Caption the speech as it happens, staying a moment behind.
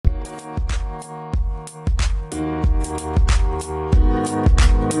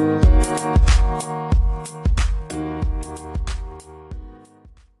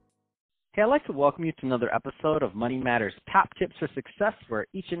like to welcome you to another episode of Money Matters Top Tips for Success, where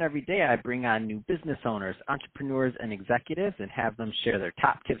each and every day I bring on new business owners, entrepreneurs, and executives and have them share their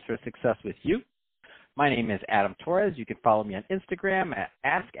top tips for success with you. My name is Adam Torres. You can follow me on Instagram at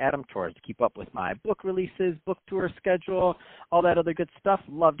AskAdamTorres to keep up with my book releases, book tour schedule, all that other good stuff.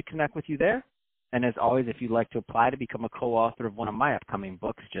 Love to connect with you there. And as always, if you'd like to apply to become a co-author of one of my upcoming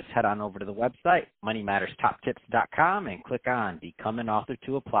books, just head on over to the website, moneymatterstoptips.com, and click on Become an Author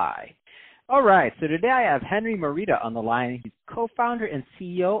to apply. All right, so today I have Henry Morita on the line. He's co-founder and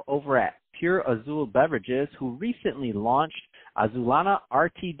CEO over at Pure Azul Beverages, who recently launched Azulana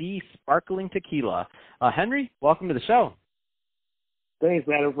RTD Sparkling Tequila. Henry, welcome to the show. Thanks,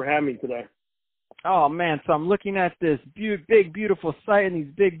 Adam, for having me today. Oh, man, so I'm looking at this big, beautiful site and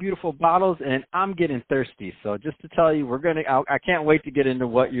these big, beautiful bottles, and I'm getting thirsty. So just to tell you, I can't wait to get into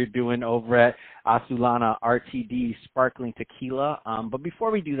what you're doing over at Azulana RTD Sparkling Tequila. But before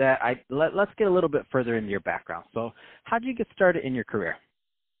we do that, let's get a little bit further into your background. So how did you get started in your career?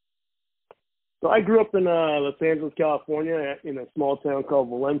 So I grew up in Los Angeles, California, in a small town called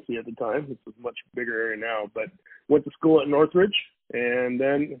Valencia at the time. It's a much bigger area now, but went to school at Northridge and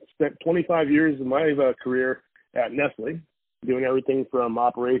then spent 25 years of my career at Nestle, doing everything from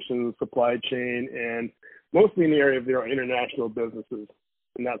operations, supply chain, and mostly in the area of their international businesses.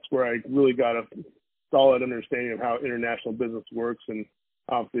 And that's where I really got a solid understanding of how international business works and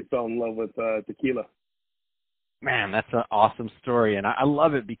obviously fell in love with tequila. Man, that's an awesome story, and I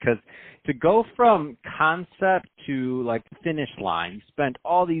love it because to go from concept to like the finish line, you spent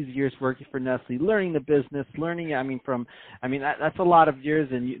all these years working for Nestle, learning the business, that's a lot of years,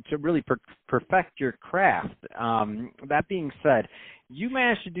 and to really perfect your craft. That being said, you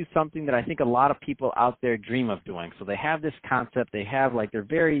managed to do something that I think a lot of people out there dream of doing. So they have this concept, they're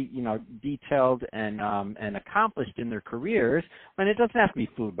very, detailed and accomplished in their careers, and it doesn't have to be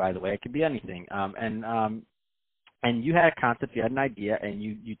food, by the way, it could be anything. And you had a concept, you had an idea, and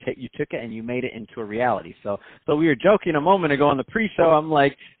you took it and you made it into a reality. So we were joking a moment ago on the pre-show. I'm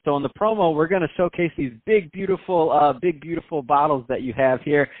like, so in the promo, we're going to showcase these big, beautiful bottles that you have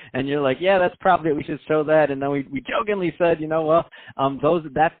here. And you're like, yeah, that's probably it. We should show that. And then we jokingly said,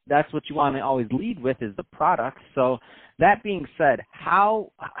 that's what you want to always lead with is the products. So that being said,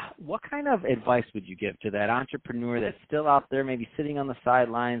 what kind of advice would you give to that entrepreneur that's still out there, maybe sitting on the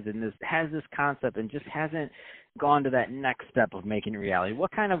sidelines and has this concept and just hasn't gone to that next step of making it reality?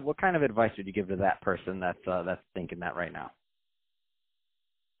 What kind of advice would you give to that person that's thinking that right now?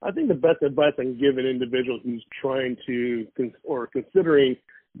 I think the best advice I can give an individual who's trying to or considering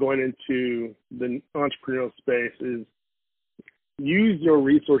going into the entrepreneurial space is use your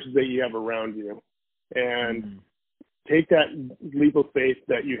resources that you have around you and take that leap of faith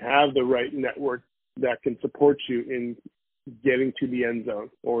that you have the right network that can support you in getting to the end zone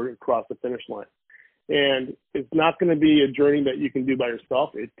or across the finish line. And it's not going to be a journey that you can do by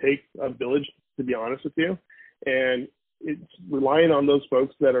yourself. It takes a village, to be honest with you. And it's relying on those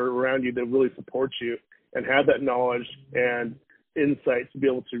folks that are around you that really support you and have that knowledge and insight to be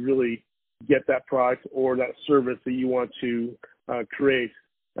able to really get that product or that service that you want to create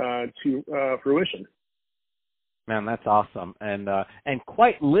to fruition. Man, that's awesome. And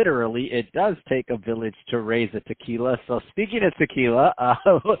quite literally, it does take a village to raise a tequila. So speaking of tequila,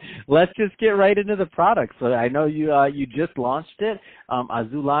 let's just get right into the product. So I know you just launched it,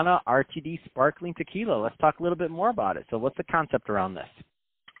 Azulana RTD Sparkling Tequila. Let's talk a little bit more about it. So what's the concept around this?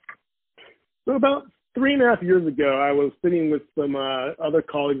 So about 3.5 years ago, I was sitting with some other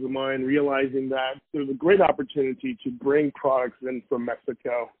colleagues of mine, realizing that there was a great opportunity to bring products in from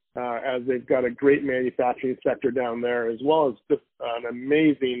Mexico, as they've got a great manufacturing sector down there, as well as just an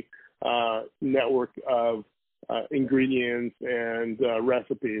amazing network of ingredients and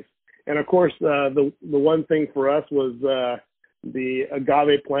recipes. And of course, the one thing for us was the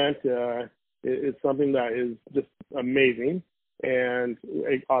agave plant is something that is just amazing. And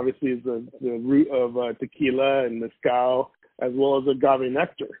it obviously is the root of tequila and mezcal, as well as agave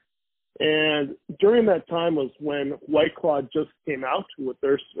nectar. And during that time was when White Claw just came out with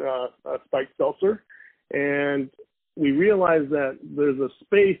their spiked seltzer. And we realized that there's a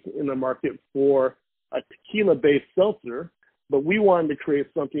space in the market for a tequila-based seltzer, but we wanted to create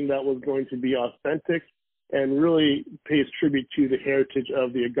something that was going to be authentic and really pays tribute to the heritage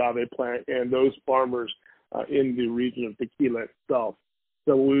of the agave plant and those farmers in the region of tequila itself.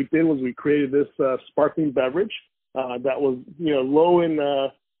 So what we did was we created this sparkling beverage that was, low in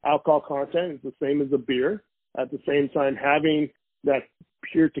alcohol content. It's the same as a beer. At the same time, having that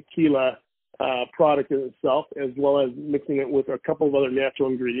pure tequila product in itself, as well as mixing it with a couple of other natural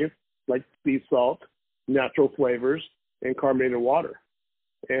ingredients like sea salt, natural flavors, and carbonated water.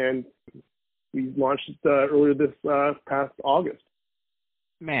 And we launched it earlier this past August.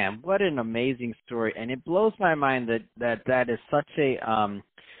 Man, what an amazing story. And it blows my mind that is such a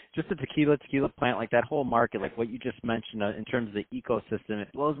just a tequila plant, like that whole market, like what you just mentioned in terms of the ecosystem. It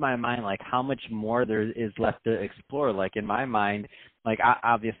blows my mind like how much more there is left to explore. Like in my mind, like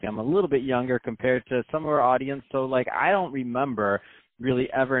obviously I'm a little bit younger compared to some of our audience, so like I don't remember really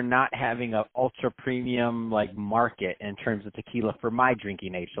ever not having a ultra premium like market in terms of tequila for my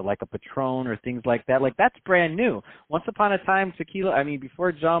drinking age. So like a Patron or things like that. Like that's brand new. Once upon a time, tequila, I mean,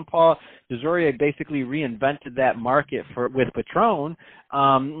 before John Paul DeJoria basically reinvented that market with Patron,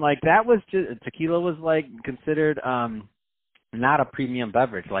 like that was just, tequila was like considered, not a premium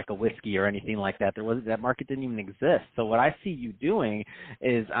beverage like a whiskey or anything like that. That market didn't even exist. So what I see you doing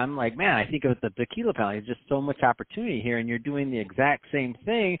is I'm like, man, I think of the tequila panel. There's just so much opportunity here, and you're doing the exact same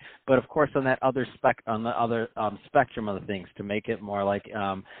thing, but of course on that other spectrum of the things to make it more like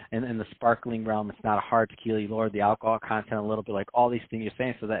in the sparkling realm. It's not a hard tequila. You lower the alcohol content a little bit, like all these things you're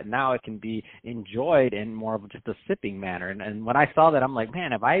saying, so that now it can be enjoyed in more of just a sipping manner. And when I saw that, I'm like,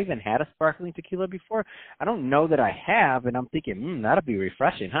 man, have I even had a sparkling tequila before? I don't know that I have, and I'm thinking, that'll be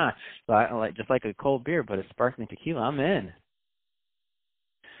refreshing, huh? So I like just like a cold beer, but a sparkling tequila, I'm in.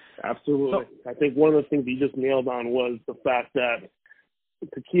 Absolutely. So, I think one of the things you just nailed on was the fact that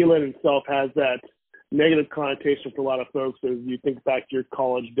tequila in itself has that negative connotation for a lot of folks as you think back to your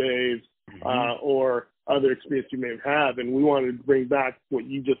college days or other experience you may have. And we wanted to bring back what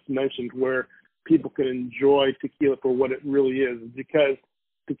you just mentioned, where people can enjoy tequila for what it really is, because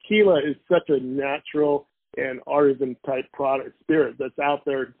tequila is such a natural and artisan type product spirit that's out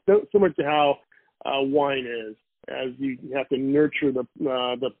there, similar to how wine is, as you have to nurture the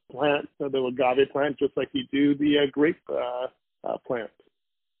plant, the agave plant, just like you do the grape plant.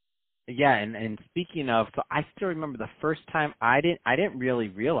 Yeah, and speaking of, so I still remember the first time I didn't really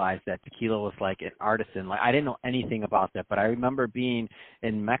realize that tequila was like an artisan. Like I didn't know anything about that, but I remember being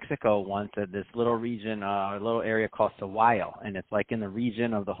in Mexico once at this little region, a little area called Sahuayo, and it's like in the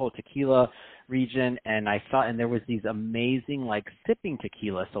region of the whole tequila region, and I saw, and there was these amazing like sipping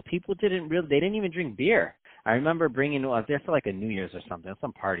tequila. So people they didn't even drink beer. I remember I was there for like a New Year's or something,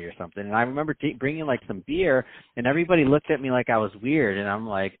 some party or something, and I remember bringing like some beer, and everybody looked at me like I was weird, and I'm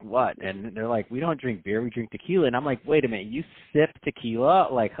like, what? And they're like, we don't drink beer, we drink tequila. And I'm like, wait a minute, you sip tequila?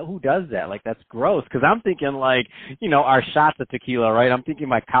 Like, who does that? Like, that's gross. Because I'm thinking like, our shots of tequila, right? I'm thinking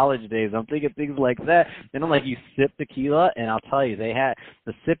my college days. I'm thinking things like that. And I'm like, you sip tequila? And I'll tell you, they had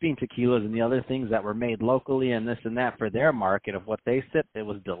the sipping tequilas and the other things that were made locally and this and that for their market of what they sipped. It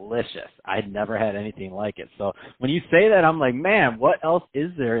was delicious. I'd never had anything like it. So when you say that, I'm like, man, what else is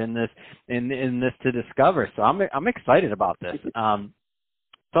there in this to discover? So I'm excited about this.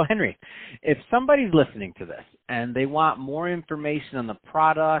 So Henry, if somebody's listening to this and they want more information on the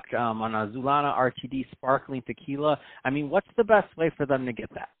product, on Azulana RTD Sparkling Tequila, I mean, what's the best way for them to get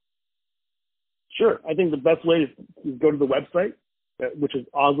that? Sure. I think the best way is go to the website, which is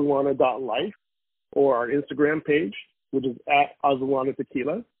azulana.life, or our Instagram page, which is @Azulana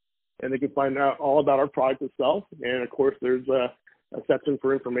Tequila. And they can find out all about our product itself. And, of course, there's a section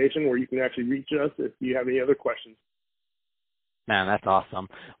for information where you can actually reach us if you have any other questions. Man, that's awesome.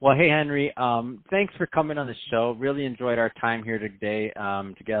 Well, hey, Henry, thanks for coming on the show. Really enjoyed our time here today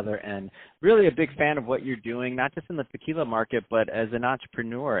together, and really a big fan of what you're doing, not just in the tequila market, but as an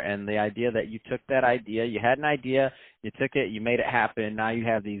entrepreneur, and the idea that you took that idea, you had an idea, you took it, you made it happen. Now you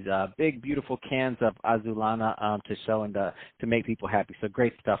have these big, beautiful cans of Azulana to show and to make people happy. So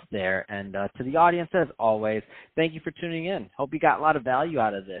great stuff there. And to the audience, as always, thank you for tuning in. Hope you got a lot of value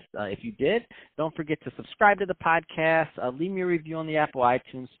out of this. If you did, don't forget to subscribe to the podcast, leave me a review on the Apple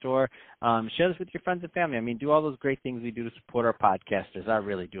iTunes store, share this with your friends and family. I mean, do all those great things we do to support our podcasters. I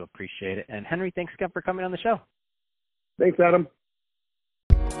really do appreciate it. And Henry, thanks again for coming on the show. Thanks, Adam.